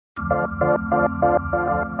Yeah.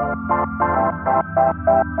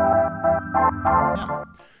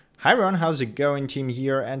 Hi everyone, how's it going? Team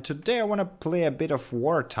here, and today I want to play a bit of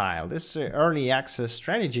Wartile. This is an early access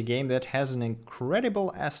strategy game that has an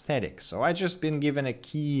incredible aesthetic. So I just been given a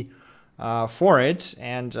key for it,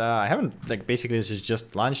 and I haven't, basically this is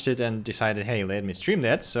just launched it and decided, hey, let me stream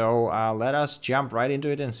that. So let us jump right into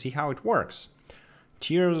it and see how it works.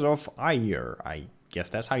 Tears of Ire, I guess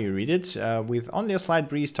that's how you read it. With only a slight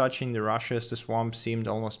breeze touching the rushes, the swamp seemed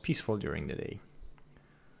almost peaceful during the day.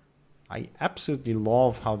 I absolutely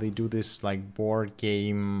love how they do this like board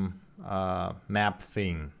game map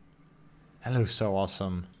thing. That looks so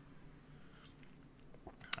awesome.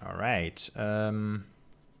 Alright.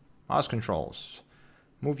 Mouse controls.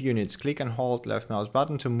 Move units. Click and hold left mouse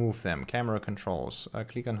button to move them. Camera controls.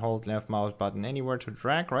 Click and hold left mouse button anywhere to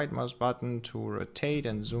drag. Right mouse button to rotate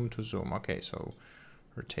and zoom to zoom. Okay, so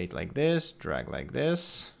rotate like this. Drag like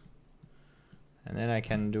this. And then I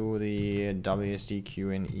can do the WSD, Q,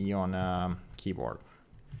 and E on a keyboard.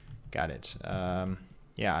 Got it.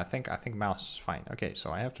 Yeah, I think mouse is fine. Okay, so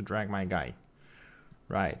I have to drag my guy.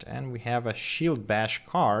 Right, and we have a shield bash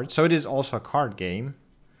card. So it is also a card game.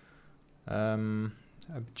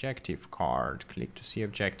 Objective card. Click to see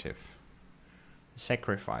objective.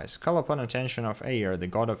 Sacrifice. Call upon attention of Ayer, the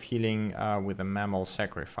god of healing with a mammal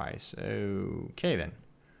sacrifice. Okay then.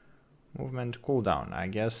 Movement cooldown. I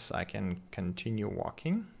guess I can continue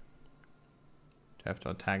walking. Do I have to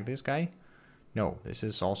attack this guy? No, this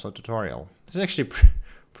is also tutorial. This is actually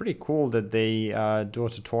pretty cool that they do a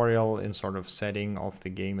tutorial in sort of setting of the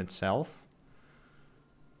game itself.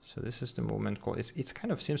 So this is the movement call. It's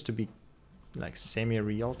kind of seems to be like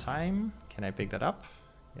semi-real time. Can I pick that up?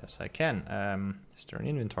 Yes, I can. Is there an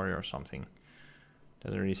inventory or something?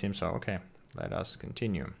 Doesn't really seem so. Okay, let us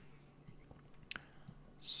continue.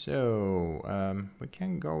 So, we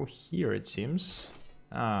can go here, it seems.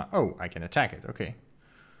 Oh, I can attack it. Okay.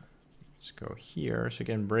 Let's go here so you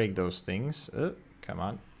can break those things. Come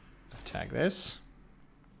on. Attack this.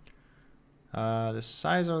 The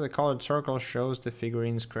size of the colored circle shows the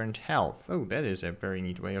figurine's current health. Oh, that is a very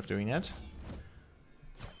neat way of doing that.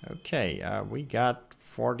 Okay, we got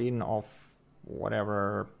 14 of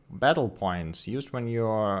whatever battle points used when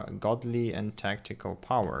you're godly and tactical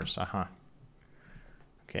powers.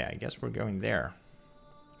 Okay, I guess we're going there.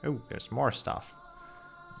 Oh, there's more stuff.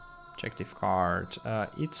 Objective card.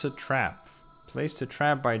 It's a trap. Place the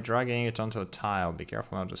trap by dragging it onto a tile. Be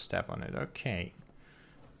careful not to step on it. Okay.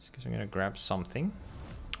 Just because I'm gonna grab something.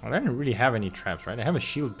 I don't really have any traps, right? I have a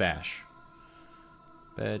shield bash.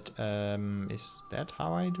 But, is that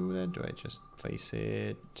how I do that? Do I just place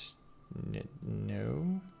it?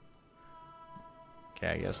 No. Okay,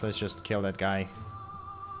 I guess let's just kill that guy.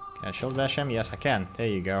 Can I shield bash him? Yes, I can. There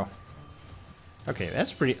you go. Okay,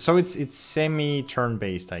 that's pretty... So it's semi-turn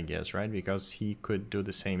based, I guess, right? Because he could do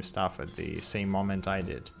the same stuff at the same moment I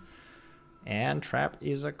did. And trap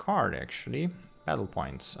is a card, actually. Battle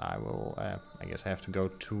points. I will... I guess I have to go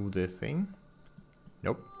to the thing.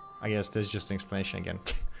 Nope. I guess there's just an explanation again.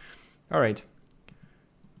 Alright.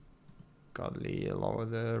 Godly, lower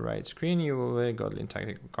the right screen. You will godly and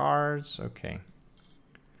tactical cards. Okay.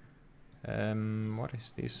 What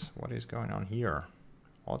is this? What is going on here?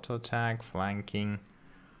 Auto attack, flanking,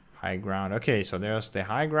 high ground. Okay, so there's the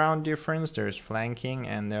high ground difference, there's flanking,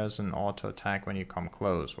 and there's an auto attack when you come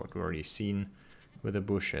close, what we already seen with the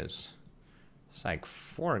bushes. It's like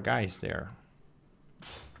 4 guys there.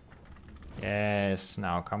 Yes,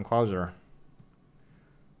 now come closer.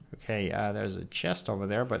 Okay, there's a chest over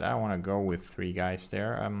there, but I want to go with 3 guys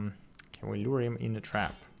there. Can we lure him in the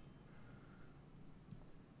trap?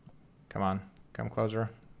 Come on, come closer.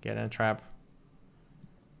 Get in a trap.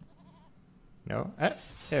 No,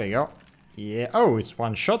 there we go. Yeah, oh, it's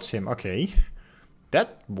one-shots him. Okay,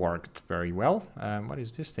 that worked very well. What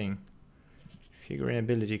is this thing? Figurine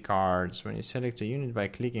ability cards. When you select a unit by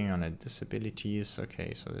clicking on it, disabilities.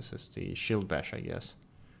 Okay, so this is the shield bash, I guess.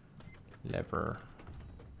 Lever.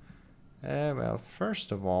 Well,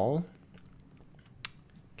 first of all,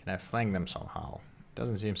 can I flank them somehow?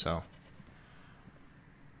 Doesn't seem so.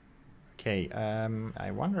 Okay,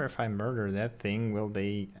 I wonder if I murder that thing, will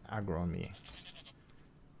they aggro on me?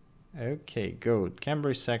 Okay, good.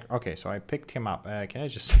 Cambury sec. Okay, so I picked him up. Can I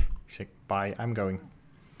just say bye? I'm going.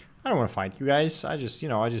 I don't want to fight you guys. I just,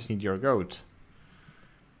 I just need your goat.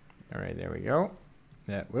 Alright, there we go.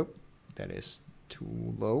 Whoop. That is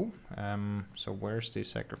too low. So where's the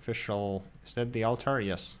sacrificial? Is that the altar?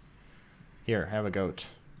 Yes. Here, have a goat.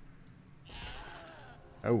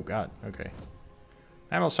 Oh god, okay.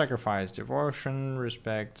 Animal sacrifice, devotion,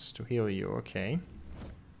 respects to heal you, okay.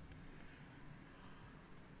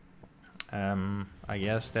 I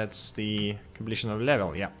guess that's the completion of the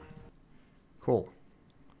level, yeah. Cool.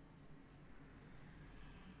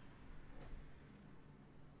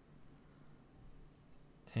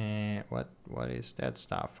 What is that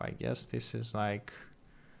stuff? I guess this is like...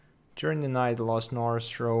 During the night, the Lost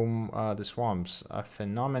Norse roam the swamps, a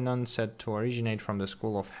phenomenon said to originate from the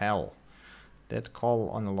School of Hell. That call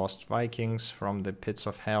on the lost Vikings from the pits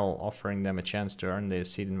of hell, offering them a chance to earn their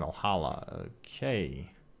seat in Valhalla. Okay.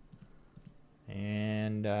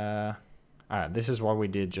 And this is what we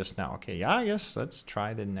did just now. Okay, yeah, I guess let's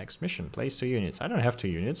try the next mission. Place 2 units. I don't have 2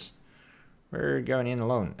 units. We're going in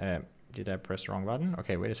alone. Did I press the wrong button?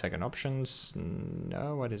 Okay, wait a second. Options.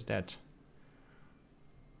 No, what is that?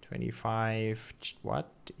 25. What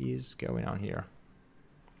is going on here?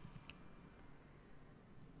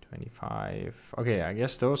 25. Okay, I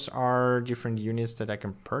guess those are different units that I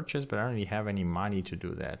can purchase, but I don't really have any money to do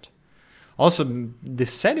that. Also, the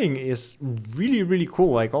setting is really, really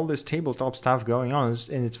cool. Like all this tabletop stuff going on,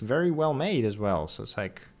 and it's very well made as well. So it's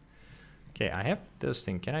like, okay, I have this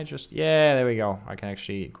thing. Can I just, yeah, there we go. I can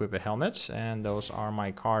actually equip a helmet, and those are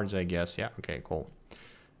my cards, I guess. Yeah, okay, cool.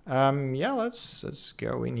 Yeah, let's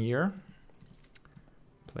go in here.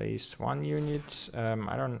 Place 1 unit.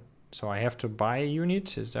 So I have to buy a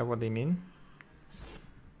unit? Is that what they mean?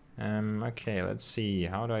 Okay, let's see.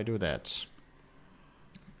 How do I do that?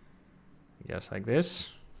 I guess like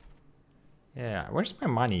this. Yeah, where's my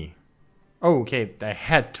money? Oh, okay, I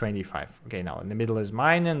had 25. Okay, now in the middle is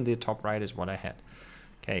mine and the top right is what I had.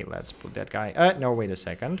 Okay, let's put that guy... no, wait a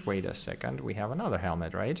second. Wait a second. We have another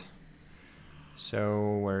helmet, right?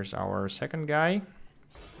 So, where's our second guy?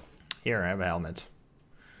 Here, I have a helmet.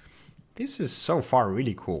 This is so far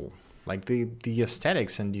really cool. Like the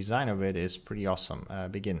aesthetics and design of it is pretty awesome.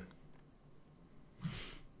 Begin.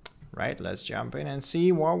 Right, let's jump in and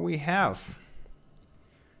see what we have.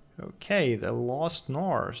 Okay, the Lost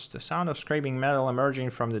Norse. The sound of scraping metal emerging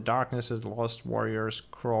from the darkness as the lost warriors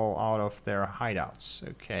crawl out of their hideouts.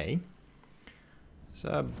 Okay. There's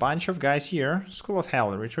a bunch of guys here. School of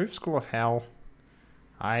Hell. Retrieve School of Hell.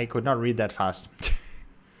 I could not read that fast.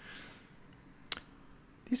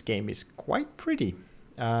 This game is quite pretty.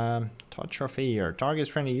 Touch of Fear. Target's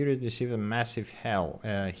friendly unit receive a massive heal.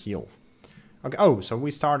 Okay. Oh, so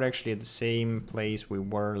we start actually at the same place we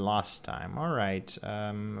were last time. All right.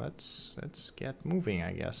 Let's get moving,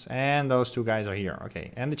 I guess. And those 2 guys are here.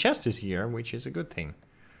 Okay. And the chest is here, which is a good thing.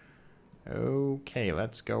 Okay,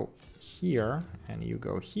 let's go here, and you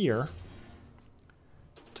go here.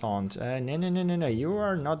 Taunt. No. You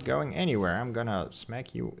are not going anywhere. I'm gonna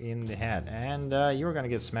smack you in the head. And you're gonna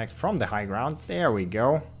get smacked from the high ground. There we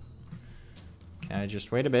go. Can I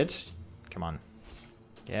just wait a bit? Come on.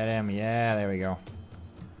 Get him. Yeah, there we go.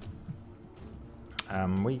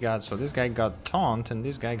 So this guy got taunt, and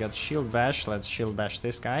this guy got shield bash. Let's shield bash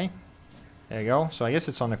this guy. There you go. So I guess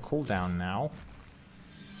it's on a cooldown now.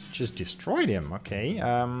 Just destroyed him. Okay.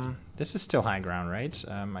 This is still high ground, right?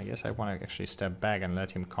 I guess I want to actually step back and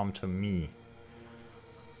let him come to me.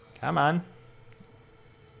 Come on.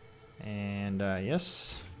 And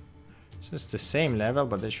yes. This is the same level,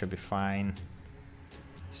 but this should be fine.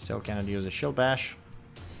 Still cannot use a shield bash.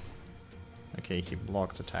 Okay, he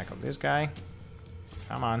blocked the attack of this guy.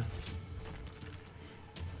 Come on.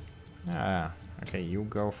 Okay, you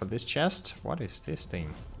go for this chest. What is this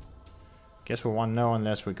thing? Guess we won't know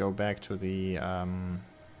unless we go back to the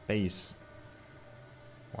base.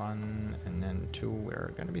 1 and then 2.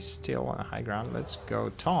 We're gonna be still on a high ground. Let's go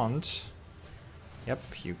taunt. Yep,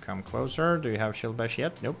 you come closer. Do you have shield bash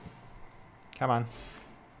yet? Nope. Come on.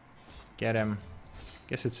 Get him.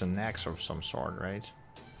 Guess it's an axe of some sort, right?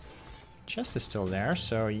 Chest is still there,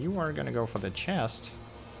 so you are gonna go for the chest.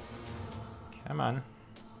 Come on.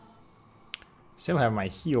 Still have my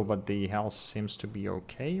heal, but the health seems to be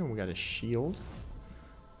okay. We got a shield.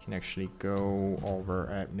 Can actually go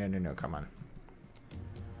over... no, come on.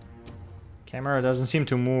 Camera doesn't seem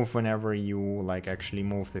to move whenever you, like, actually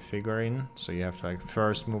move the figurine. So you have to, like,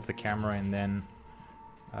 first move the camera and then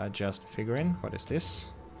adjust the figurine. What is this?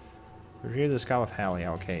 Retrieve the Skull of Hell.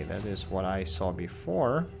 Yeah, okay, that is what I saw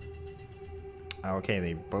before. Okay,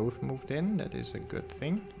 they both moved in. That is a good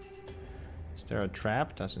thing. Is there a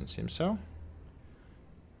trap? Doesn't seem so.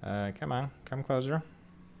 Come on, come closer.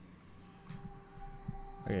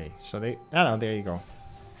 Okay, so they... no, there you go.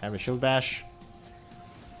 Have a shield bash.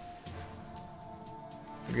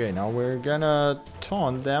 Okay, now we're gonna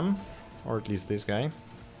taunt them. Or at least this guy.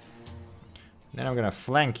 Then I'm gonna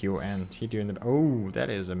flank you and hit you in the... oh, that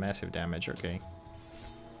is a massive damage, okay.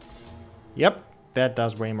 Yep, that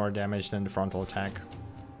does way more damage than the frontal attack.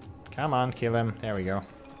 Come on, kill him. There we go.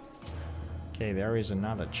 Okay, there is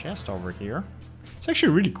another chest over here. It's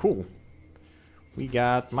actually really cool. We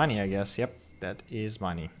got money, I guess. Yep, that is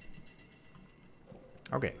money.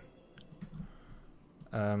 Okay.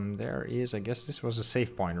 There is, I guess this was a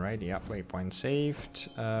save point, right? Yeah, waypoint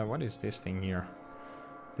saved. What is this thing here?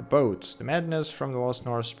 The boats. The madness from the Lost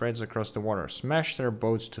North spreads across the water. Smash their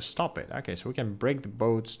boats to stop it. Okay, so we can break the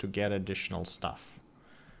boats to get additional stuff.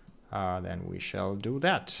 Then we shall do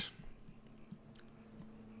that.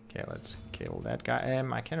 Okay, let's kill that guy.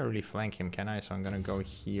 I can't really flank him, can I? So I'm gonna go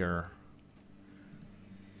here.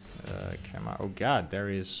 Come on. Oh god, there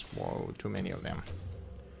is... Whoa, too many of them.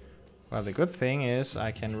 Well, the good thing is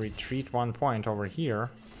I can retreat 1 point over here.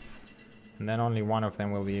 And then only one of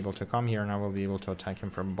them will be able to come here, and I will be able to attack him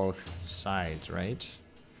from both sides, right?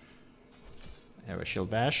 I have a shield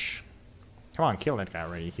bash. Come on, kill that guy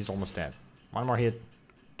already. He's almost dead. One more hit.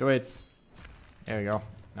 Do it. There we go.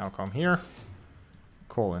 Now come here.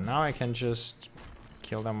 Cool, and now I can just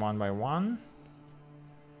kill them one by one.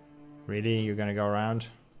 Really? You're gonna go around?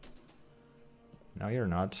 No, you're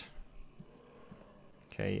not.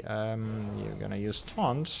 Okay, you're gonna use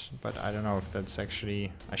taunt, but I don't know if that's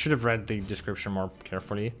actually... I should have read the description more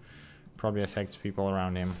carefully. Probably affects people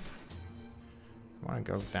around him. I wanna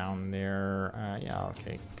go down there. Yeah,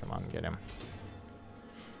 okay, come on, get him.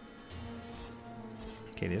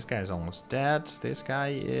 Okay, this guy is almost dead. This guy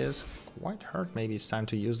is quite hurt. Maybe it's time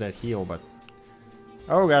to use that heal, but...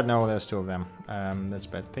 Oh god, no, there's two of them. That's a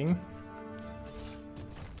bad thing.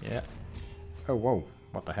 Yeah. Oh, whoa.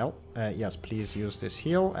 What the hell? Yes, please use this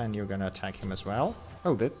heal, and you're gonna attack him as well.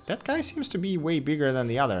 Oh, that guy seems to be way bigger than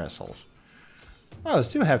the other assholes. Oh, I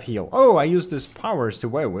still have heal. Oh, I used his powers to...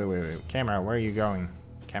 Wait. Camera, where are you going?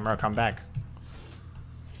 Camera, come back.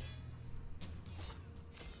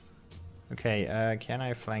 Okay, can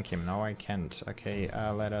I flank him? No, I can't. Okay,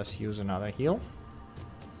 let us use another heal.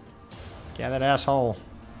 Get that asshole.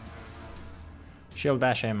 Shield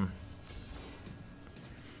bash him.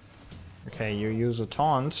 Okay, you use a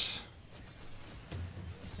taunt.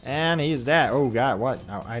 And he's dead. Oh god, what?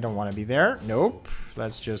 No, I don't want to be there. Nope.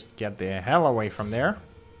 Let's just get the hell away from there.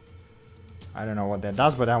 I don't know what that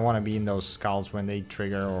does, but I want to be in those skulls when they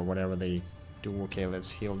trigger or whatever they do. Okay, let's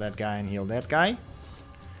heal that guy and heal that guy.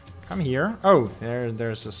 Come here. Oh,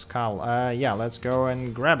 there's a skull. Yeah, let's go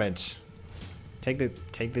and grab it. Take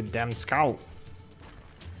the damn skull.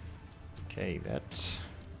 Okay, that...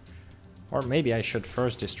 Or maybe I should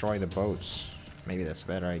first destroy the boats. Maybe that's a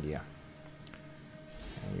better idea.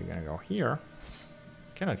 And you're gonna go here.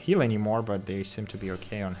 Cannot heal anymore, but they seem to be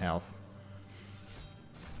okay on health.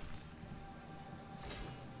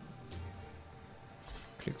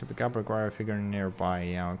 Click to pick up, require a figure nearby.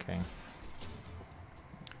 Yeah, okay.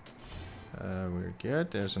 We're good.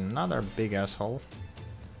 There's another big asshole.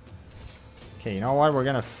 Okay, you know what? We're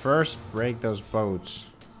gonna first break those boats.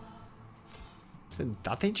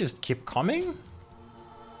 Don't they just keep coming?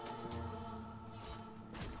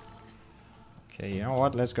 Okay, you know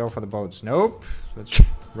what? Let's go for the boats. Nope. Let's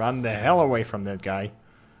run the hell away from that guy.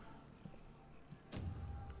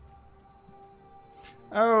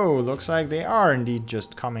 Oh, looks like they are indeed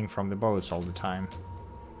just coming from the boats all the time.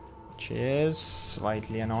 Which is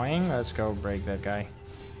slightly annoying. Let's go break that guy.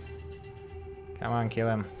 Come on, kill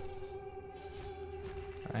him.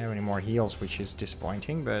 I don't have any more heals, which is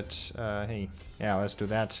disappointing, but hey, yeah, let's do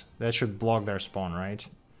that. That should block their spawn, right?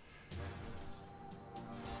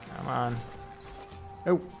 Come on.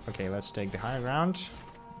 Oh, okay, let's take the higher ground.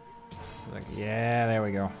 Like, yeah, there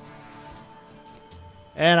we go.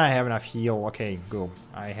 And I have enough heal. Okay, cool.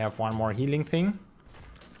 I have one more healing thing.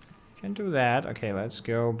 Can do that. Okay, let's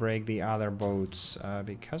go break the other boats,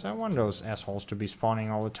 because I want those assholes to be spawning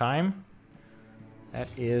all the time. That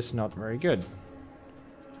is not very good.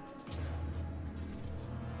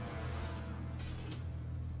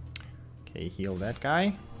 Okay, heal that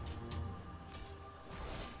guy.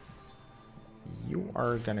 You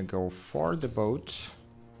are gonna go for the boat.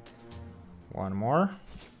 One more.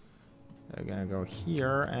 They're gonna go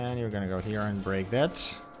here, and you're gonna go here and break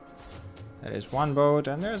that. That is one boat,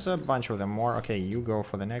 and there's a bunch of them more. Okay, you go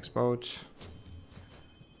for the next boat.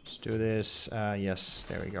 Let's do this. Yes,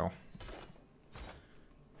 there we go.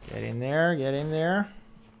 Get in there, get in there.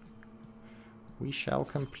 We shall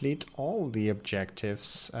complete all the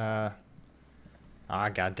objectives.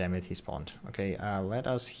 God damn it, he spawned. Okay, let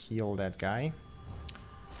us heal that guy.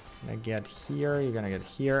 Gonna get here, you're gonna get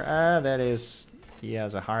here. That is... He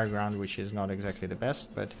has a higher ground, which is not exactly the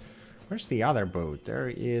best, but... Where's the other boat?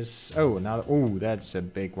 There is... Oh, another... Oh, that's a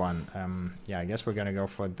big one. Yeah, I guess we're gonna go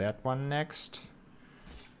for that one next.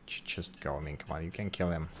 Just go, I mean, come on, you can kill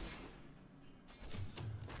him.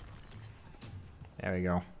 There we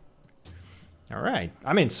go. Alright.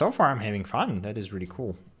 I mean, so far I'm having fun. That is really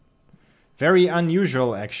cool. Very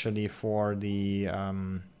unusual, actually, for the...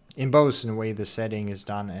 in both the way the setting is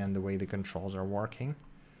done and the way the controls are working.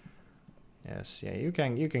 Yes, yeah, you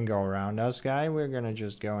can go around us, guy. We're gonna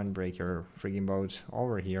just go and break your friggin' boat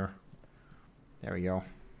over here. There we go.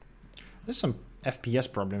 There's some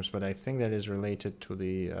FPS problems, but I think that is related to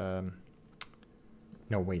the...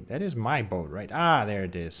 No, wait, that is my boat, right? Ah, there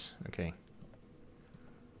it is. Okay.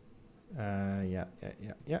 Yeah.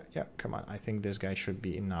 Come on, I think this guy should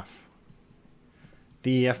be enough.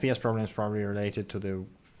 The FPS problem is probably related to the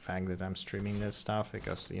fact that I'm streaming this stuff,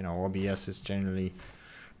 because, you know, OBS is generally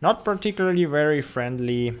not particularly very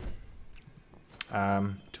friendly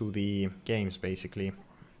to the games, basically.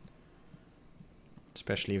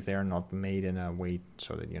 Especially if they're not made in a way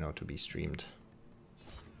so that, you know, to be streamed.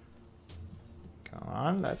 Come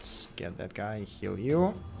on, let's get that guy, heal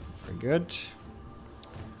you. Very good.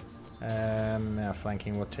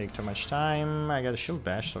 Flanking would take too much time. I got a shield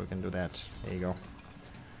bash, so we can do that. There you go.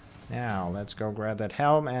 Now, let's go grab that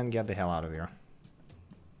helm and get the hell out of here.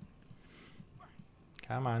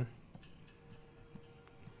 Come on.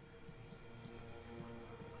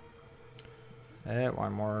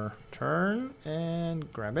 One more turn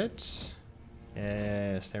and grab it.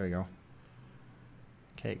 Yes, there we go.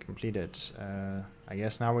 Okay, completed. I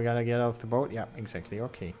guess now we gotta get off the boat. Yeah, exactly.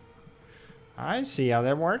 Okay. I see how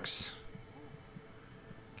that works.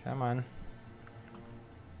 Come on.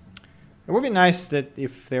 It would be nice that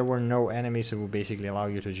if there were no enemies, it would basically allow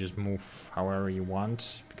you to just move however you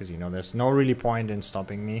want. Because, you know, there's no really point in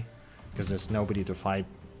stopping me. Because there's nobody to fight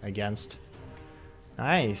against.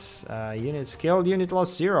 Nice. Units killed, unit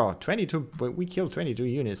lost 0. 22, but we killed 22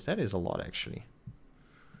 units. That is a lot, actually.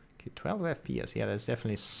 Okay, 12 FPS. Yeah, that's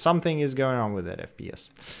definitely something is going on with that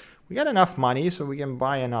FPS. We got enough money, so we can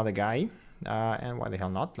buy another guy. And why the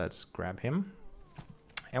hell not? Let's grab him.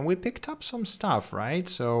 And we picked up some stuff, right?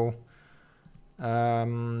 So...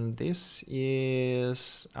 this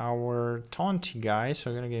is our taunty guy, so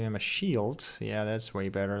I'm gonna give him a shield. Yeah, that's way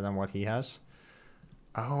better than what he has.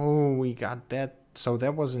 Oh, we got that. So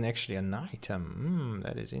that wasn't actually an item.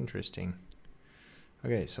 That is interesting.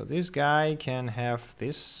 Okay, so this guy can have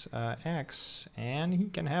this axe, and he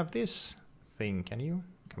can have this thing. Can you?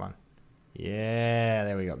 Come on. Yeah,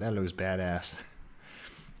 there we go. That looks badass.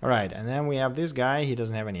 Alright, and then we have this guy. He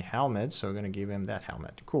doesn't have any helmet, so we're gonna give him that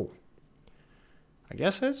helmet. Cool. I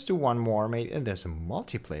guess let's do one more. Maybe there's a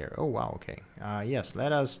multiplayer. Oh wow, okay. Yes,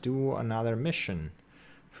 let us do another mission.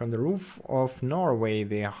 From the roof of Norway,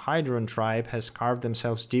 the Hydron tribe has carved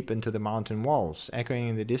themselves deep into the mountain walls, echoing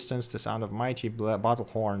in the distance the sound of mighty battle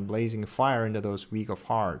horn blazing fire into those weak of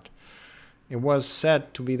heart. It was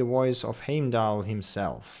said to be the voice of Heimdall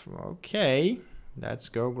himself. Okay, let's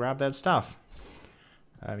go grab that stuff.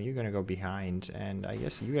 You're gonna go behind, and I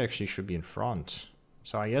guess you actually should be in front.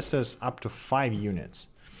 So I guess there's up to 5 units.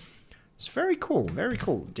 It's very cool, very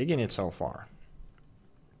cool. Digging it so far.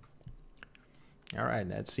 Alright,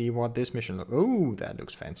 let's see what this mission looks. Oh, that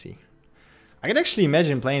looks fancy. I can actually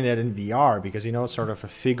imagine playing that in VR because, you know, it's sort of a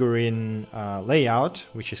figurine layout,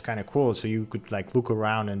 which is kind of cool. So you could like look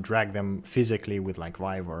around and drag them physically with like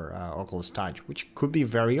Vive or Oculus Touch, which could be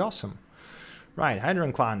very awesome. Right,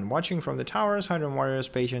 Hydron clan. Watching from the towers, Hydron warriors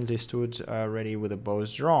patiently stood ready with the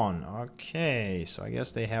bows drawn. Okay, so I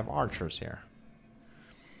guess they have archers here.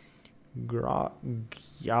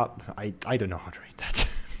 Yeah, I don't know how to read that.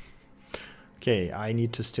 Okay, I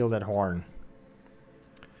need to steal that horn.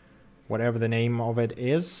 Whatever the name of it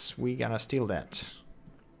is, we gonna steal that.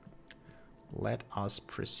 Let us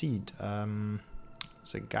proceed.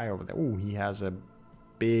 There's a guy over there. Oh, he has a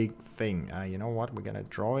big thing. You know what? We're gonna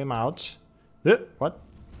draw him out. What?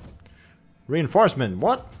 Reinforcement.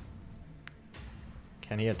 What?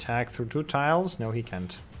 Can he attack through 2 tiles? No, he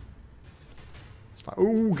can't. It's like,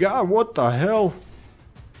 oh god, what the hell?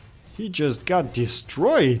 He just got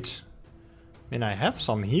destroyed. I mean, I have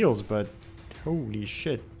some heals, but holy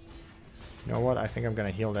shit. You know what? I think I'm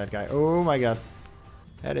gonna heal that guy. Oh my god.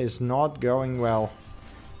 That is not going well.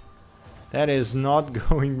 That is not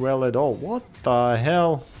going well at all. What the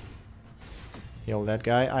hell? Heal that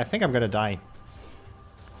guy. I think I'm gonna die.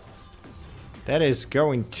 That is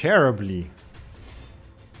going terribly.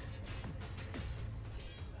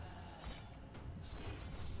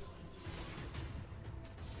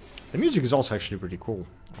 The music is also actually pretty cool.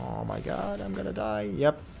 Oh my god, I'm gonna die.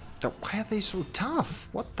 Yep. Why are they so tough?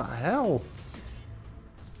 What the hell?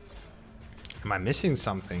 Am I missing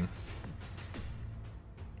something?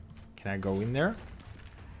 Can I go in there?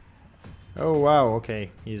 Oh wow,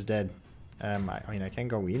 okay. He's dead. I mean, I can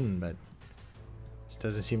go in, but it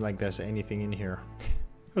doesn't seem like there's anything in here.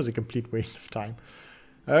 was a complete waste of time.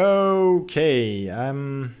 Okay,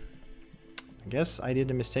 I guess I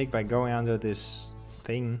did a mistake by going under this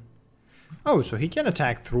thing. Oh, so he can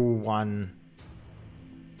attack through one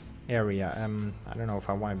area. I don't know if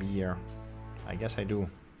I want to be here. I guess I do.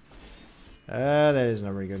 That is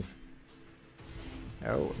not very good.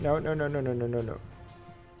 Oh, no, no, no, no, no, no, no, no.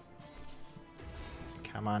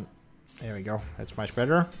 Come on. There we go. That's much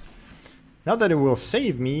better. Not that it will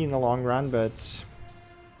save me in the long run, but...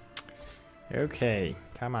 Okay,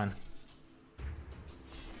 come on.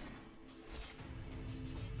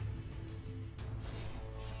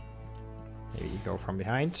 Maybe you go from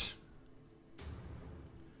behind.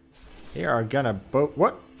 They are gonna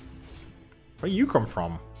what? Where you come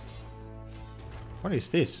from? What is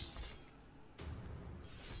this?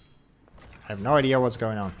 I have no idea what's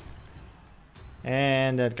going on.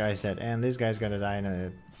 And that guy's dead. And this guy's gonna die in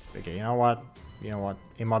a... Okay, you know what? You know what?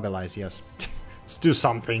 Immobilize, yes. Let's do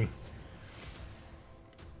something.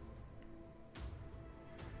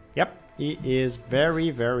 Yep, he is very,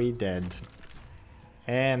 very dead.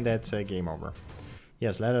 And that's a game over.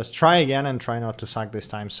 Yes, let us try again and try not to suck this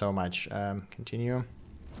time so much. Continue.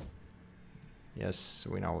 Yes,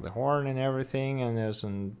 we know the horn and everything, and there's a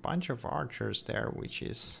bunch of archers there, which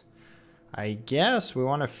is... I guess we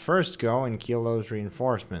want to first go and kill those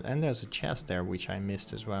reinforcements. And there's a chest there, which I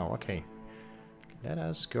missed as well. Okay. Let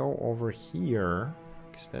us go over here,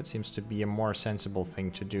 because that seems to be a more sensible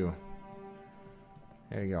thing to do.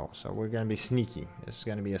 There you go. So we're going to be sneaky. This is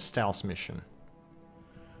going to be a stealth mission.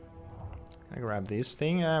 I grab this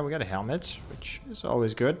thing. We got a helmet, which is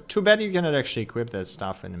always good. Too bad you cannot actually equip that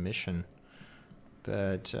stuff in a mission.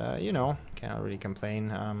 But, you know, cannot really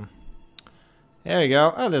complain. There we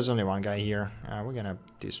go. Oh, there's only one guy here. We're gonna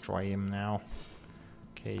destroy him now.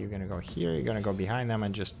 Okay, you're gonna go here. You're gonna go behind them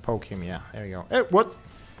and just poke him. Yeah, there you go. Hey, what?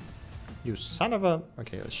 You son of a...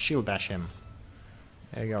 Okay, let's shield bash him.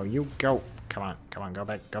 There you go. You go. Come on. Come on. Go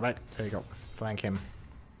back. Go back. There you go. Flank him.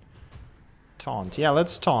 Taunt. Yeah,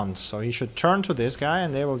 let's taunt. So he should turn to this guy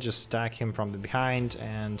and they will just stack him from the behind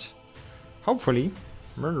and hopefully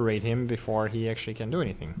murderate him before he actually can do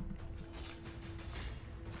anything.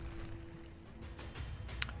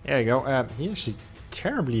 There you go. He actually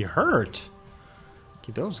terribly hurt.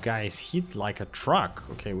 Okay, those guys hit like a truck.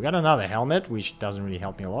 Okay, we got another helmet, which doesn't really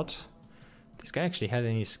help me a lot. This guy actually had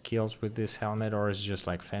any skills with this helmet, or is it just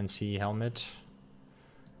like fancy helmet?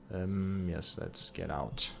 Yes, let's get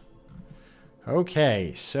out.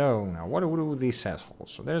 Okay, so now what do we do with these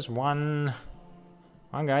assholes? So there's one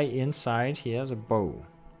guy inside. He has a bow.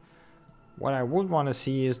 What I would want to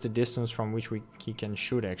see is the distance from which he can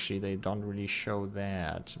shoot, actually. They don't really show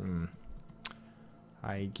that.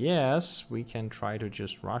 I guess we can try to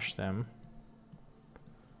just rush them.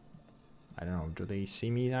 I don't know, do they see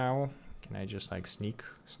me now? Can I just like sneak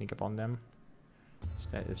up on them?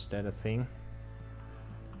 Is that a thing?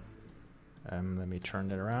 Let me turn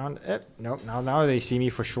that around. Nope, now they see me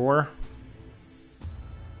for sure.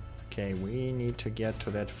 Okay, we need to get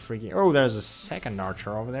to that freaking... Oh, there's a second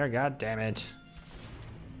archer over there. God damn it.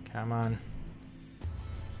 Come on.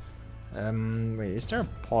 Wait, is there a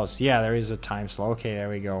pause? Yeah, there is a time slow. Okay, there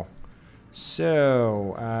we go.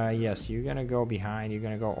 So, yes, you're gonna go behind. You're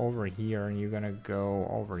gonna go over here, and you're gonna go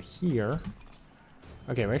over here.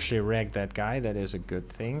 Okay, we actually wrecked that guy. That is a good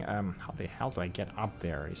thing. How the hell do I get up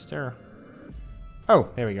there? Is there... Oh,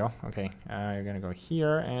 there we go. Okay, you're gonna go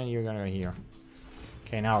here, and you're gonna go here.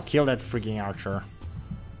 Okay, now kill that freaking archer.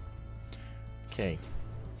 Okay.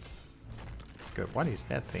 Good. What is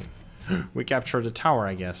that thing? We captured the tower,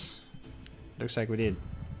 I guess. Looks like we did.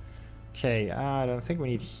 Okay, I don't think we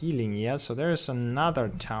need healing yet. So there's another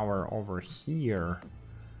tower over here.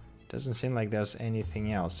 Doesn't seem like there's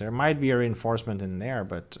anything else. There might be a reinforcement in there,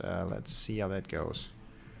 but let's see how that goes.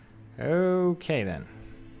 Okay, then.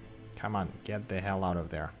 Come on, get the hell out of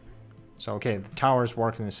there. So, okay, the towers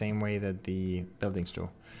work in the same way that the buildings do.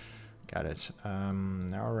 Got it.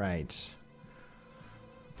 Alright.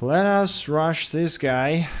 Let us rush this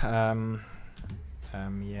guy.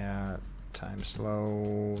 Yeah, time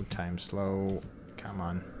slow, come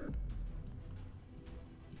on.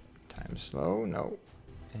 Time slow, no.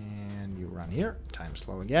 And you run here, time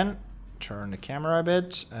slow again. Turn the camera a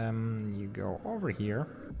bit. You go over here.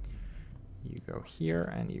 You go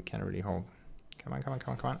here, and you can't really hold. Come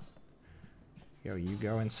on. You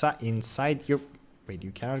go inside. Wait, you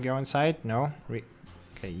cannot go inside? No?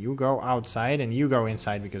 Okay, you go outside and you go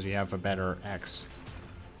inside because you have a better axe.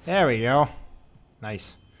 There we go.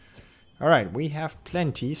 Nice. Alright, we have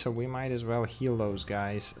plenty, so we might as well heal those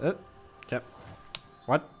guys. Yep.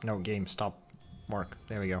 What? No, game, stop. Work.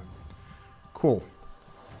 There we go. Cool.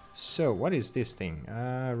 So, what is this thing?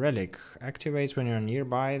 Relic. Activates when you're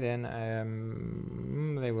nearby, then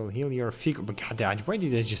they will heal your figure. But goddamn, why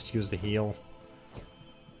did I just use the heal?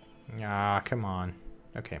 Ah, come on.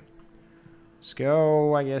 Okay. Let's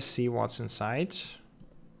go, I guess, see what's inside.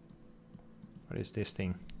 What is this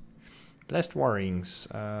thing? Blessed War Rings.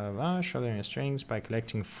 Shouldering your strings by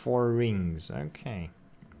collecting 4 rings. Okay.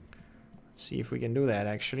 Let's see if we can do that,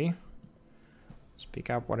 actually. Let's pick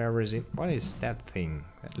up whatever is it. What is that thing?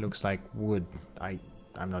 That looks like wood.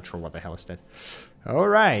 I'm not sure what the hell is that.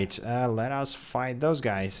 Alright, let us fight those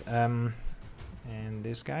guys. And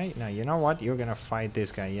this guy. Now, you know what? You're gonna fight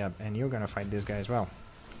this guy, yep. And you're gonna fight this guy as well.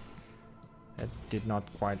 That did not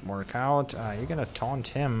quite work out. You're gonna taunt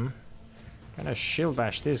him. Gonna shield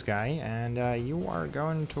bash this guy. And you are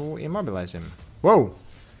going to immobilize him. Whoa!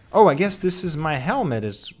 Oh, I guess this is my helmet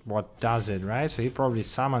is what does it, right? So he probably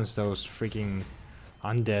summons those freaking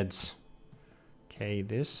undeads. Okay,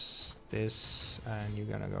 this, and you're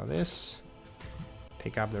gonna go this.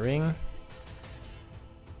 Pick up the ring.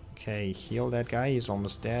 Okay, heal that guy, he's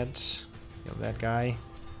almost dead. Heal that guy.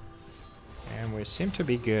 And we seem to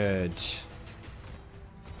be good.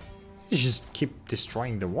 You just keep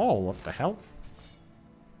destroying the wall, what the hell?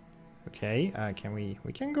 Okay, can we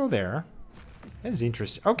can go there. That's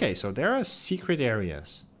interesting. Okay, so there are secret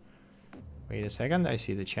areas. Wait a second, I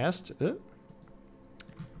see the chest.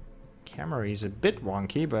 Camera is a bit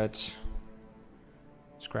wonky, but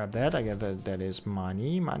let's grab that. I get that is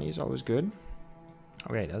money. Money is always good.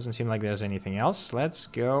 Okay, doesn't seem like there's anything else. Let's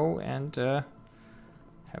go and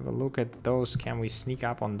have a look at those. Can we sneak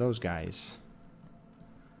up on those guys?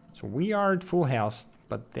 So we are at full health,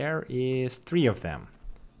 but there is 3 of them.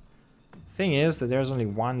 Thing is that there's only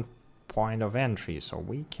 1 point of entry, so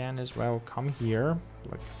we can as well come here,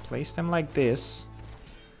 like place them like this,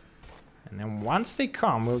 and then once they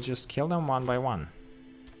come, we'll just kill them one by one.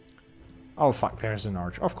 Oh fuck, there's an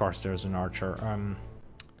archer. Of course there's an archer.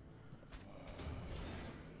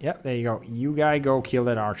 Yep, there you go. You guy go kill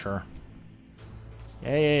that archer.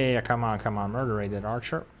 Yeah, come on, murder that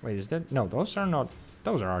archer. Wait, is that? No, those are not.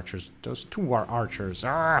 Those are archers. Those 2 are archers.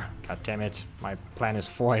 Ah, god damn it. My plan is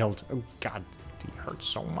foiled. Oh god, they hurt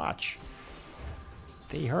so much.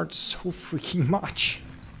 They hurt so freaking much.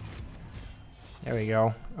 There we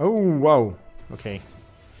go. Oh, whoa. Okay.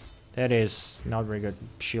 That is not very good.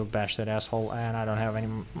 Shield bash that asshole. And I don't have any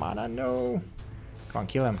mana. No. Come on,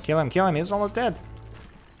 kill him. Kill him. Kill him. He's almost dead.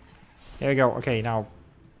 There we go. Okay, now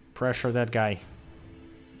pressure that guy.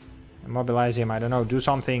 Immobilize him. I don't know. Do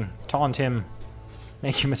something. Taunt him.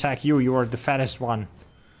 Make him attack you. You are the fattest one.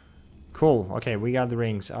 Cool. Okay, we got the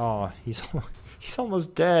rings. Oh, he's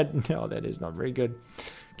almost dead. No, that is not very good.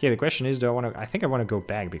 Okay, the question is, do I want to... I think I want to go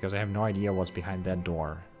back because I have no idea what's behind that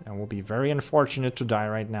door. And will be very unfortunate to die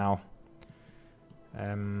right now.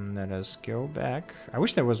 Let us go back. I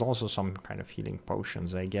wish there was also some kind of healing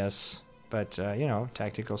potions, I guess. But, you know,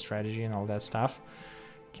 tactical strategy and all that stuff.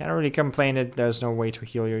 Can't really complain that there's no way to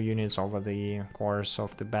heal your units over the course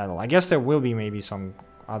of the battle. I guess there will be maybe some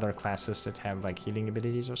other classes that have, like, healing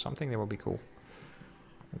abilities or something. That will be cool.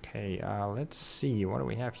 Okay, let's see. What do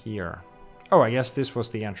we have here? Oh, I guess this was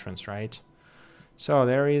the entrance, right? So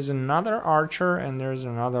there is another archer and there's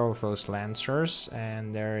another of those lancers.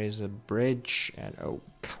 And there is a bridge. And oh,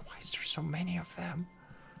 God, why is there so many of them?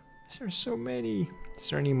 There's so many. Is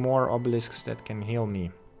there any more obelisks that can heal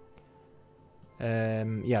me?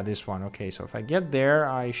 Yeah, this one. Okay, so if I get there,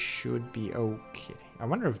 I should be okay. I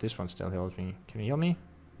wonder if this one still heals me. Can you heal me?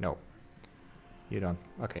 No. You don't.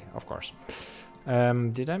 Okay, of course.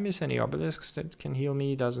 Did I miss any obelisks that can heal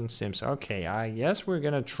me? Doesn't seem so. Okay, I guess we're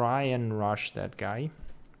gonna try and rush that guy.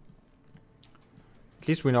 At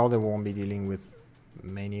least we know they won't be dealing with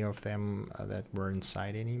many of them that were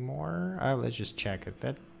inside anymore. Let's just check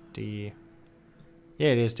it.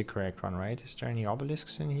 Yeah, it is the correct one, right? Is there any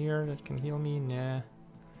obelisks in here that can heal me? Nah.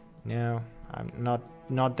 No, I'm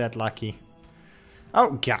not that lucky.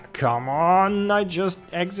 Oh, God, come on! I just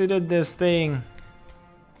exited this thing.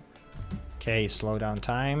 Okay, slow down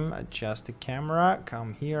time. Adjust the camera.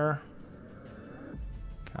 Come here.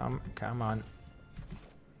 Come on.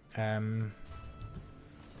 No.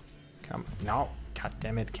 God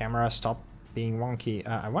damn it, camera, stop being wonky.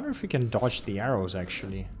 I wonder if we can dodge the arrows,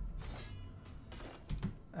 actually.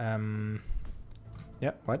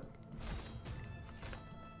 Yeah, what?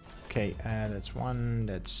 Okay, that's 1,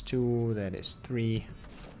 that's 2, that is 3.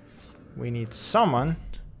 We need someone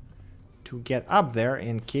to get up there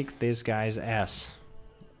and kick this guy's ass.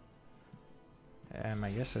 I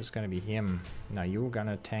guess it's gonna be him. Now you're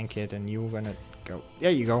gonna tank it and you're gonna go.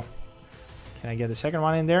 There you go. Can I get the second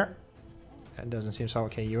one in there? That doesn't seem so.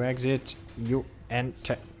 Okay, you exit. You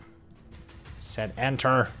enter. Said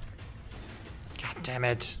enter. God damn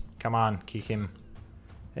it. Come on, kick him.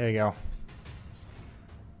 There you go.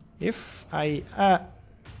 If I...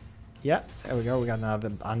 yeah, there we go. We got another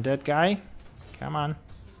undead guy. Come on.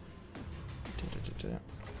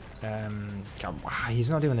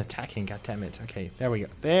 He's not even attacking. God damn it. Okay, there we go.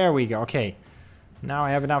 There we go. Okay. Now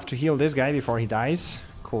I have enough to heal this guy before he dies.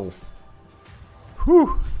 Cool.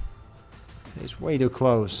 Whew. He's way too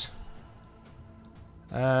close.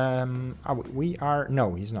 We are...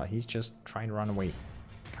 No, he's not. He's just trying to run away.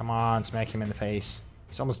 Come on, smack him in the face.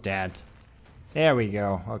 He's almost dead. There we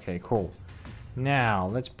go. Okay, cool. Now,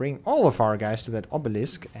 let's bring all of our guys to that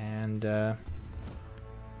obelisk. And,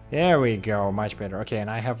 there we go. Much better. Okay, and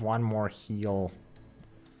I have one more heal.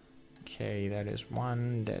 Okay, that is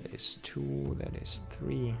 1. That is 2. That is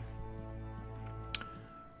 3.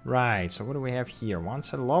 Right, so what do we have here?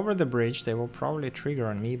 Once I lower the bridge, they will probably trigger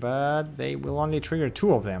on me, but they will only trigger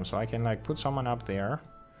 2 of them, so I can like put someone up there.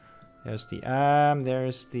 There's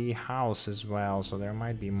the house as well, so there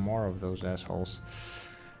might be more of those assholes.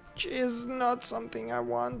 Which is not something I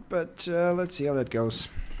want, but let's see how that goes.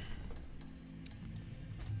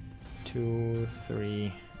 2,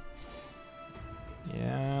 3.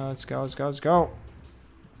 Yeah, let's go, let's go, let's go.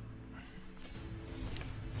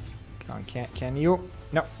 Come on, can you?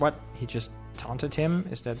 No, what? He just taunted him?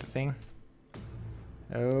 Is that the thing?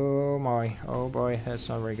 Oh boy, that's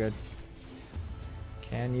not very good.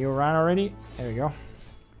 Can you run already? There we go.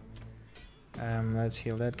 Let's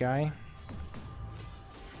heal that guy.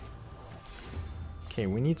 Okay,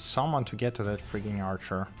 we need someone to get to that freaking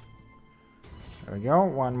archer. There we go,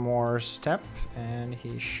 one more step, and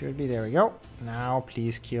he should be, there we go. Now,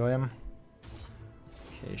 please kill him.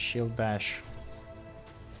 Okay, shield bash.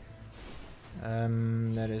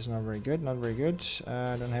 That is not very good, not very good.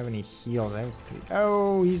 I don't have any heals. I have 3.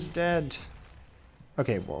 Oh, he's dead.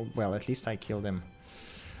 Okay, well, at least I killed him.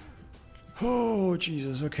 Oh,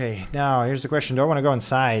 Jesus, okay. Now, here's the question. Do I want to go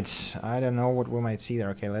inside? I don't know what we might see there.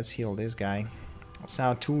 Okay, let's heal this guy. It's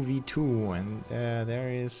now 2v2, and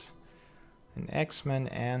there is an X-Men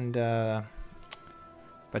and...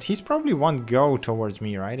 but he's probably won't go towards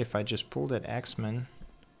me, right? If I just pull that X-Men.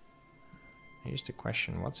 Here's the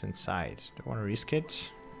question. What's inside? Do I want to risk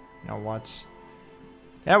it? You know what?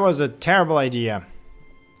 That was a terrible idea.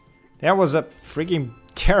 That was a freaking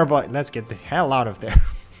terrible... Let's get the hell out of there.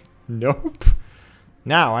 Nope.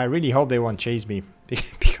 Now, I really hope they won't chase me.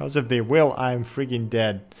 Because if they will, I'm freaking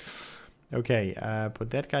dead. Okay,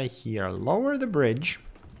 put that guy here. Lower the bridge.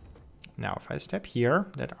 Now, if I step here,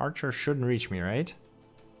 that archer shouldn't reach me, right?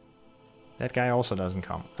 That guy also doesn't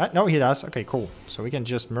come. No, he does. Okay, cool. So we can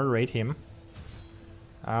just murderate him.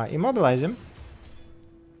 Immobilize him.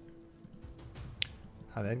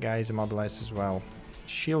 That guy is immobilized as well.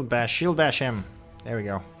 Shield bash him. There we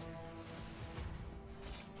go.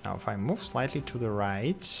 Now if I move slightly to the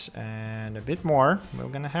right and a bit more, we're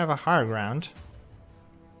gonna have a higher ground.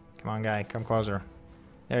 Come on guy, come closer.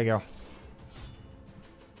 There we go.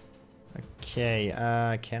 Okay,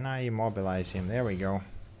 can I immobilize him? There we go.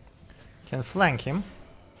 Can flank him.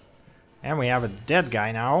 And we have a dead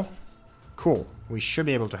guy now. Cool. We should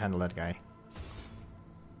be able to handle that guy.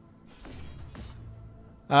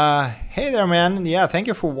 Hey there, man. Yeah, thank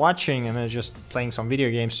you for watching. I'm just playing some video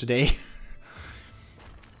games today.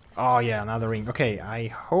 Oh, yeah, another ring. Okay, I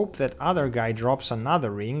hope that other guy drops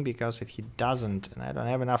another ring, because if he doesn't, and I don't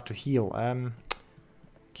have enough to heal.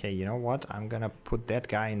 Okay, you know what? I'm gonna put that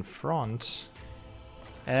guy in front.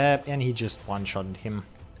 And he just one-shotted him.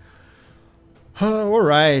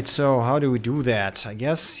 Alright, so how do we do that? I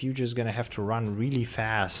guess you're just gonna have to run really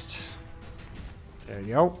fast. There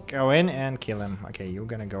you go. Go in and kill him. Okay, you're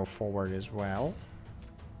gonna go forward as well.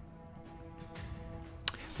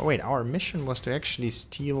 Oh wait, our mission was to actually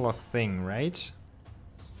steal a thing, right?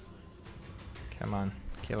 Come on,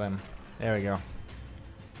 kill him. There we go.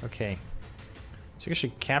 Okay. So you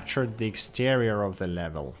should capture the exterior of the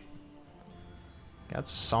level. Got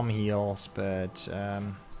some heals, but...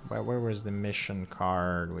 where was the mission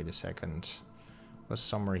card? Wait a second. It was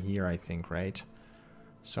somewhere here, I think, right?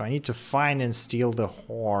 So I need to find and steal the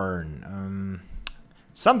horn.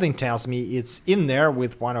 Something tells me it's in there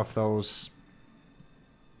with one of those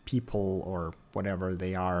people or whatever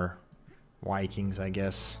they are. Vikings, I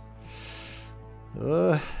guess.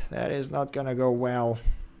 That is not gonna go well.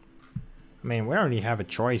 I mean, we already have a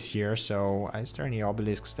choice here, so is there any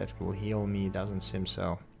obelisks that will heal me? Doesn't seem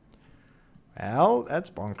so. Well, that's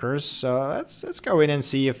bonkers. So let's go in and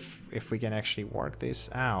see if we can actually work this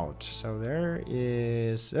out. So there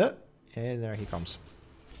is... and there he comes.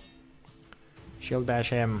 Shield bash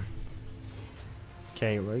him.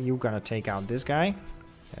 Okay, well, you're gonna take out this guy.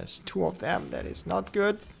 There's two of them. That is not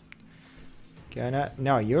good.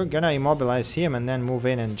 No, you're gonna immobilize him and then move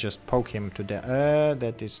in and just poke him to death.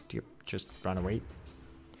 That is... Just run away.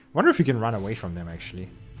 Wonder if you can run away from them, actually.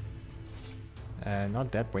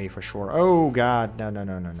 Not that way for sure. Oh, God. No, no,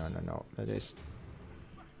 no, no, no, no, no. That is...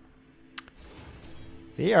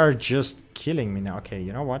 They are just killing me now. Okay,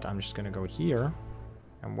 you know what? I'm just gonna go here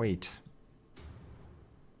and wait.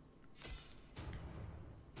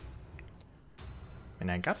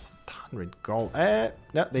 And I got 100 gold.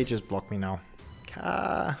 No, they just blocked me now.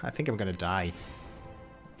 I think I'm gonna die.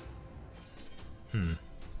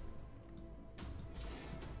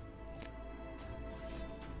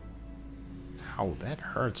 Ow, that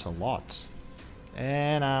hurts a lot.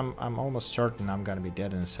 And I'm almost certain I'm gonna be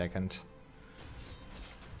dead in a second.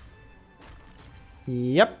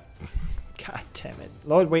 Yep. God damn it.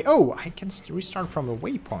 Lord, wait. Oh, I can restart from a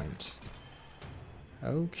waypoint.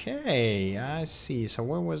 Okay, I see. So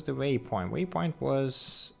where was the waypoint? Waypoint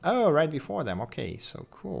was... Oh, right before them. Okay, so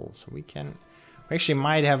cool. So we can... We actually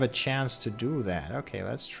might have a chance to do that. Okay,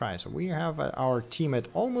 let's try. So we have our team at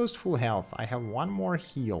almost full health. I have one more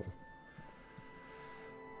heal.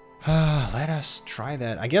 Let us try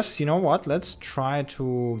that. I guess, you know what? Let's try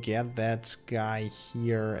to get that guy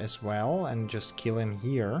here as well and just kill him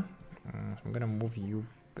here. I'm gonna move you...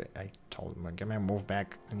 I told him I'm gonna move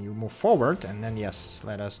back and you move forward, and then yes,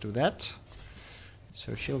 let us do that.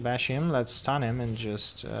 So shield bash him, let's stun him and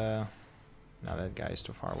just... No, that guy is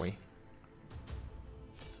too far away.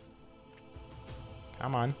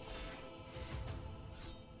 Come on.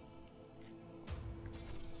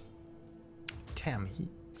 Damn, he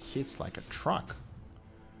hits like a truck.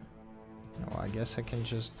 No, I guess I can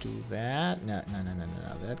just do that. No, no, no, no,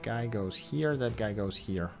 no. That guy goes here, that guy goes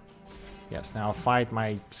here. Yes, now fight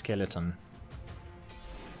my skeleton.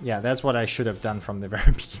 Yeah, that's what I should have done from the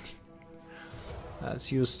very beginning.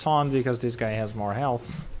 Let's use taunt because this guy has more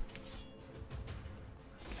health.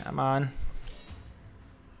 Come on.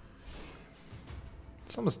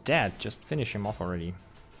 It's almost dead. Just finish him off already.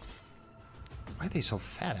 Why are they so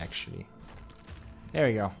fat, actually? There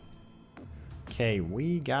we go. Okay,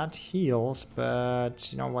 we got heals, but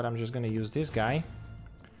you know what? I'm just gonna use this guy.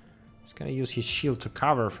 He's gonna use his shield to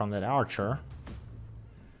cover from that archer.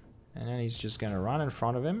 And then he's just gonna run in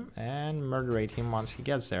front of him and murderate him once he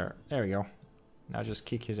gets there. There we go. Now just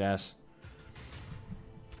kick his ass.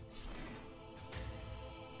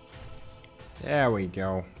 There we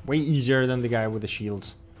go. Way easier than the guy with the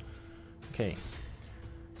shields. Okay.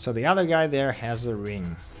 So the other guy there has a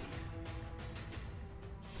ring.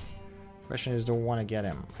 Question is, do we want to get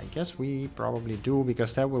him? I guess we probably do,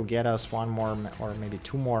 because that will get us one more or maybe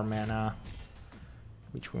two more mana,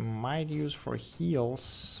 which we might use for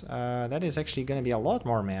heals. That is actually going to be a lot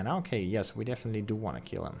more mana. Okay, yes, we definitely do want to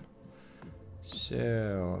kill him.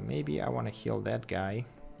 So maybe I want to heal that guy.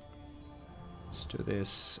 Let's do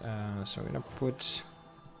this. So I'm going to put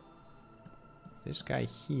this guy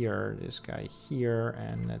here,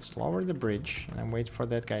 and let's lower the bridge and then wait for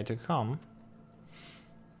that guy to come.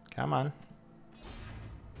 Come on.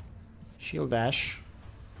 Shield dash.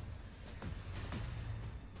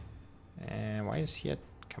 And why is he at...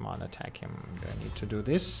 Come on, attack him. Do I need to do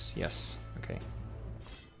this? Yes. Okay.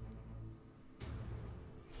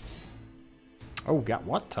 Oh, God,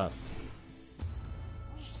 what the...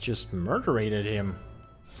 He just murderated him.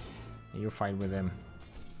 You fight with him.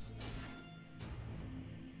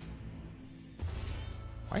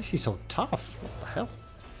 Why is he so tough? What the hell?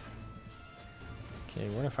 Okay,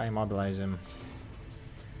 what if I immobilize him?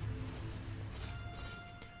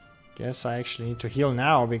 Guess I actually need to heal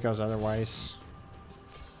now, because otherwise...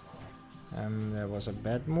 that was a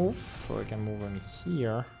bad move. So I can move him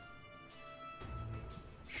here.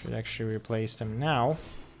 Should actually replace them now.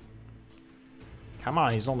 Come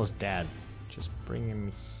on, he's almost dead. Just bring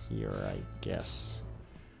him here, I guess.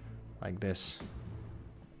 Like this.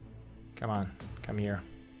 Come on, come here.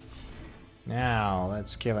 Now,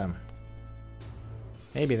 let's kill him.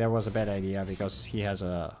 Maybe that was a bad idea, because he has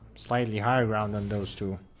a slightly higher ground than those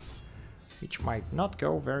two. Which might not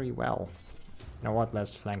go very well. You know what,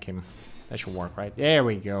 let's flank him. That should work, right? There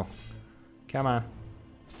we go. Come on.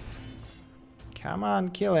 Come on,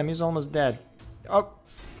 kill him, he's almost dead. Oh,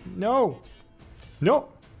 no. No.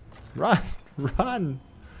 Run, run.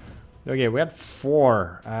 Okay, we had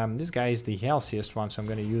 4. This guy is the healthiest one, so I'm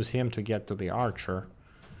going to use him to get to the archer.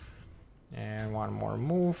 And one more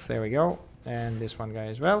move, there we go. And this one guy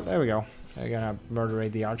as well. There we go. They're gonna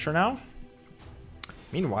murderate the archer now.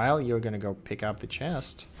 Meanwhile, you're gonna go pick up the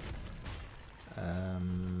chest.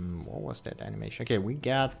 What was that animation? Okay, we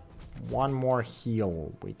got one more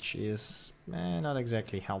heal, which is not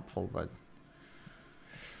exactly helpful, but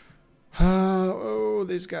Oh,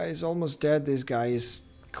 this guy is almost dead. This guy is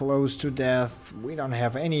close to death. We don't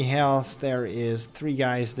have any health. There is 3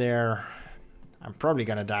 guys there. I'm probably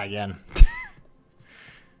gonna die again.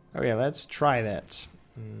 Okay, let's try that.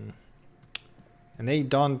 And they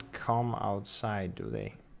don't come outside, do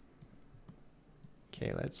they?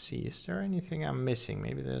 Okay, let's see. Is there anything I'm missing?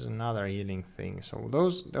 Maybe there's another healing thing. So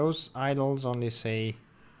those idols only say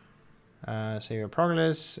save your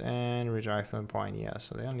progress and retrieve film point. Yeah,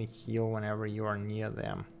 so they only heal whenever you are near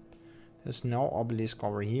them. There's no obelisk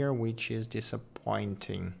over here, which is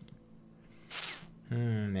disappointing.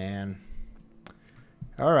 Man.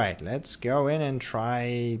 Alright, let's go in and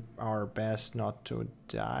try our best not to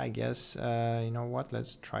die, I guess. You know what?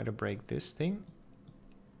 Let's try to break this thing.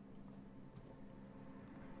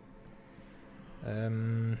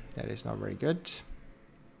 That is not very good.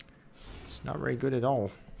 It's not very good at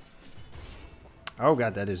all. Oh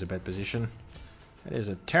god, that is a bad position. That is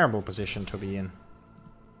a terrible position to be in.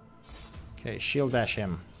 Okay, shield dash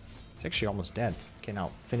him. He's actually almost dead. Okay,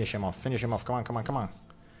 now finish him off. Finish him off. Come on, come on, come on.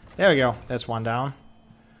 There we go. That's one down.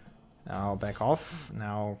 Now back off.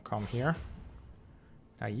 Now come here.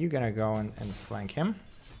 Now you're gonna go and flank him.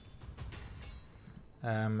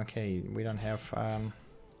 Okay, we don't have...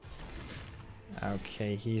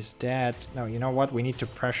 Okay, he's dead. No, you know what? We need to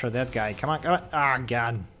pressure that guy. Come on, come on. Ah,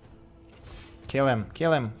 god. Kill him,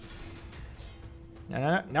 kill him. No, no,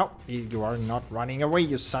 no, no. You are not running away,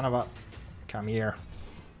 you son of a... Come here.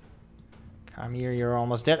 Come here, you're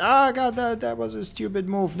almost dead. Ah, god, that was a stupid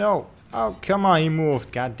move. No. Oh, come on, he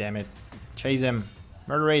moved. God damn it. Chase him.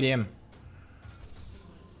 Murderate him.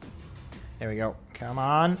 There we go. Come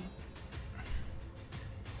on.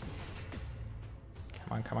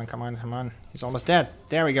 Come on, come on, come on, come on. He's almost dead.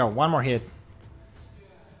 There we go. One more hit.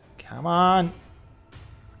 Come on.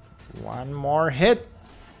 One more hit.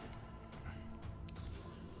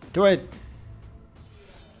 Do it.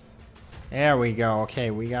 There we go.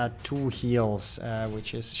 Okay, we got 2 heals,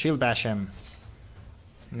 which is shield bash him.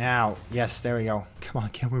 Now, yes, there we go. Come on,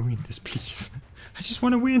 can we win this, please? I just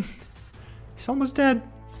want to win. He's almost dead.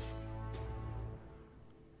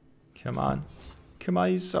 Come on. Come on,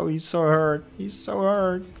 he's so hurt. He's so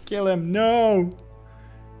hurt. Kill him. No.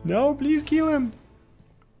 No, please kill him.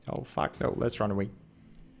 Oh, fuck no. Let's run away.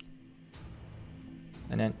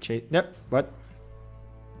 And then chase. Yep. What?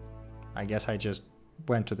 I guess I just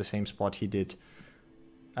went to the same spot he did.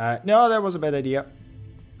 No, that was a bad idea.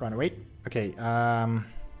 Run away. Okay.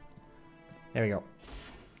 There we go.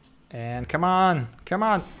 And come on. Come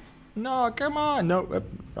on. No, come on. No.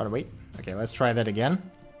 Run away. Okay, let's try that again.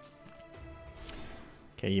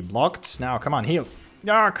 Okay, he blocked. Now, come on, heal.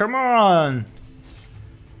 Ah, come on.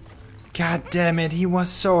 God damn it, he was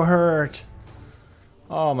so hurt.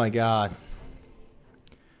 Oh my god.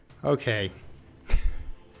 Okay.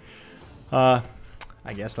 I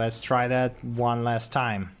guess let's try that one last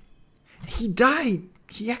time. He died.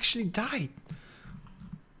 He actually died.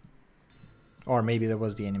 Or maybe that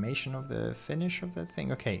was the animation of the finish of that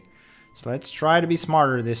thing. Okay, so let's try to be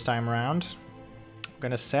smarter this time around. I'm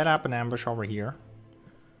gonna set up an ambush over here.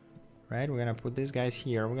 Right, we're gonna put these guys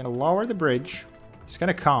here. We're gonna lower the bridge. He's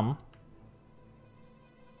gonna come.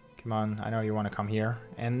 Come on, I know you want to come here.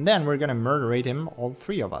 And then we're gonna murderate him, all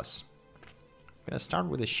 3 of us. Gonna start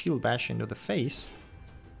with a shield bash into the face.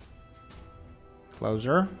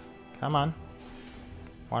 Closer. Come on.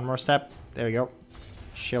 One more step. There we go.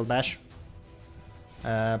 Shield bash.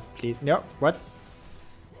 Please. No, what?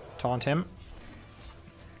 Taunt him.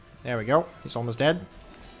 There we go. He's almost dead.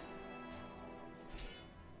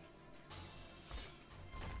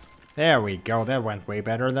 There we go, that went way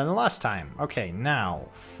better than the last time. Okay, now,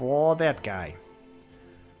 for that guy.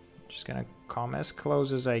 Just gonna come as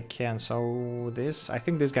close as I can. So this, I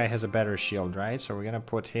think this guy has a better shield, right? So we're gonna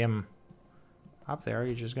put him up there.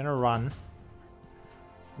 You're just gonna run.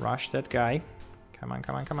 Rush that guy. Come on,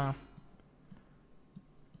 come on, come on.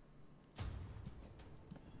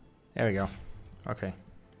 There we go. Okay,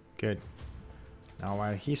 good. Now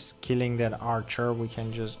while he's killing that archer, we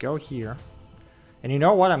can just go here. And you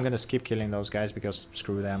know what? I'm gonna skip killing those guys because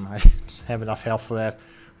screw them. I have enough health for that.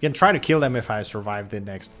 We can try to kill them if I survive the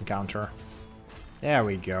next encounter. There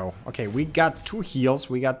we go. Okay, we got 2 heals.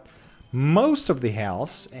 We got most of the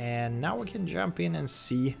health. And now we can jump in and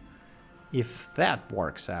see if that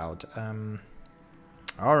works out.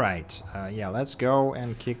 Alright. Yeah, let's go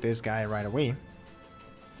and kick this guy right away.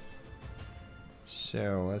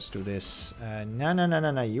 So, let's do this. No, no, no,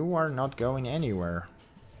 no, no. You are not going anywhere.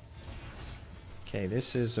 Okay,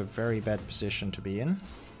 this is a very bad position to be in.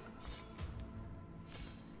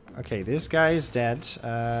 Okay, this guy is dead.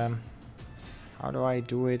 How do I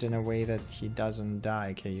do it in a way that he doesn't die?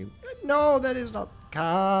 Okay, you No, that is not...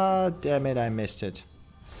 God damn it, I missed it.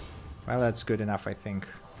 Well, that's good enough, I think.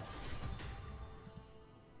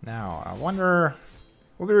 Now, I wonder...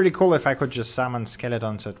 It would be really cool if I could just summon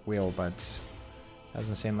skeletons at will, but...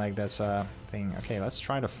 Doesn't seem like that's a thing. Okay, let's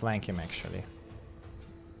try to flank him, actually.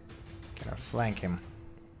 Gonna flank him.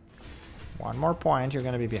 One more point, you're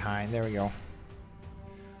gonna be behind. There we go.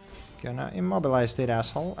 Gonna immobilize that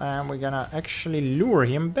asshole, and we're gonna actually lure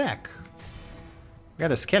him back. We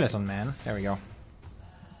got a skeleton man. There we go.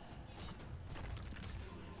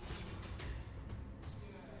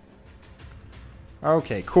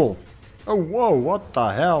 Okay, cool. Oh, whoa, what the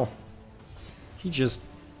hell? He just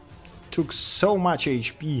took so much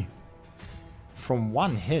HP from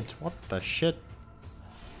one hit. What the shit?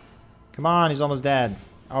 Come on, he's almost dead.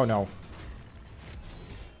 Oh, no.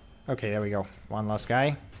 Okay, there we go. One last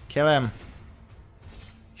guy. Kill him.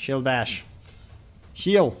 Shield bash.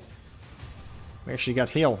 Heal. We actually got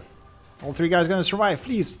heal. All three guys gonna survive,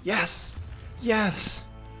 please. Yes! Yes!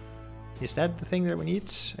 Is that the thing that we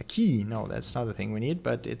need? A key? No, that's not the thing we need,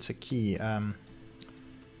 but it's a key.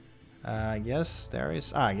 I guess there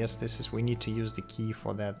is... I guess this is... We need to use the key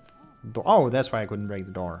for that... Oh, that's why I couldn't break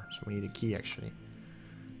the door. So we need a key, actually.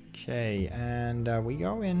 Okay, and we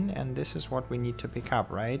go in, and this is what we need to pick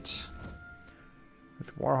up, right?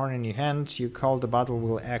 With Warhorn in your hand, you call the battle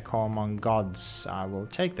will echo among gods. I will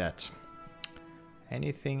take that.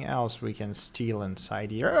 Anything else we can steal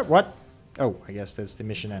inside here? What? Oh, I guess that's the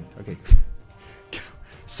mission end. Okay.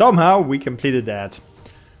 Somehow we completed that.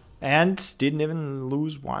 And didn't even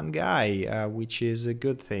lose one guy, which is a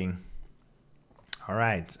good thing.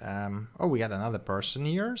 Alright. Oh, we got another person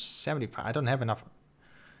here. 75. I don't have enough.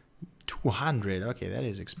 200. Okay, that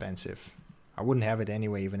is expensive. I wouldn't have it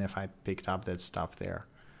anyway, even if I picked up that stuff there.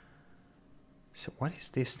 So what is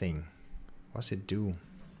this thing? What's it do?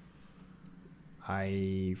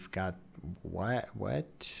 I've got... What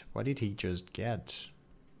did he just get?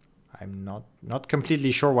 I'm not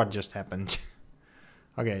completely sure what just happened.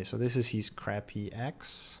 Okay, so this is his crappy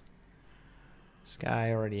axe. This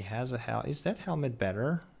guy already has a helmet. Is that helmet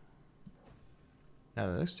better?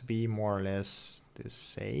 No, that looks to be more or less the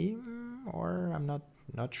same, or I'm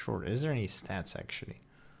not sure. Is there any stats actually?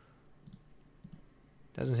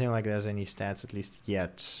 Doesn't seem like there's any stats, at least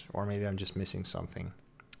yet, or maybe I'm just missing something.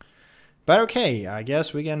 But okay, I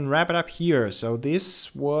guess we can wrap it up here. So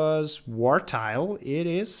this was Wartile. It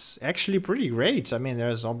is actually pretty great. I mean,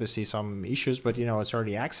 there's obviously some issues, but you know, it's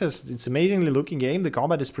early access. It's an amazingly looking game. The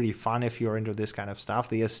combat is pretty fun if you're into this kind of stuff.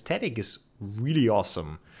 The aesthetic is really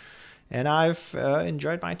awesome. And I've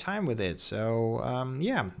enjoyed my time with it. So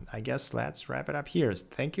yeah, I guess let's wrap it up here.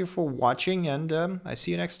 Thank you for watching, and I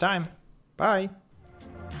see you next time. Bye.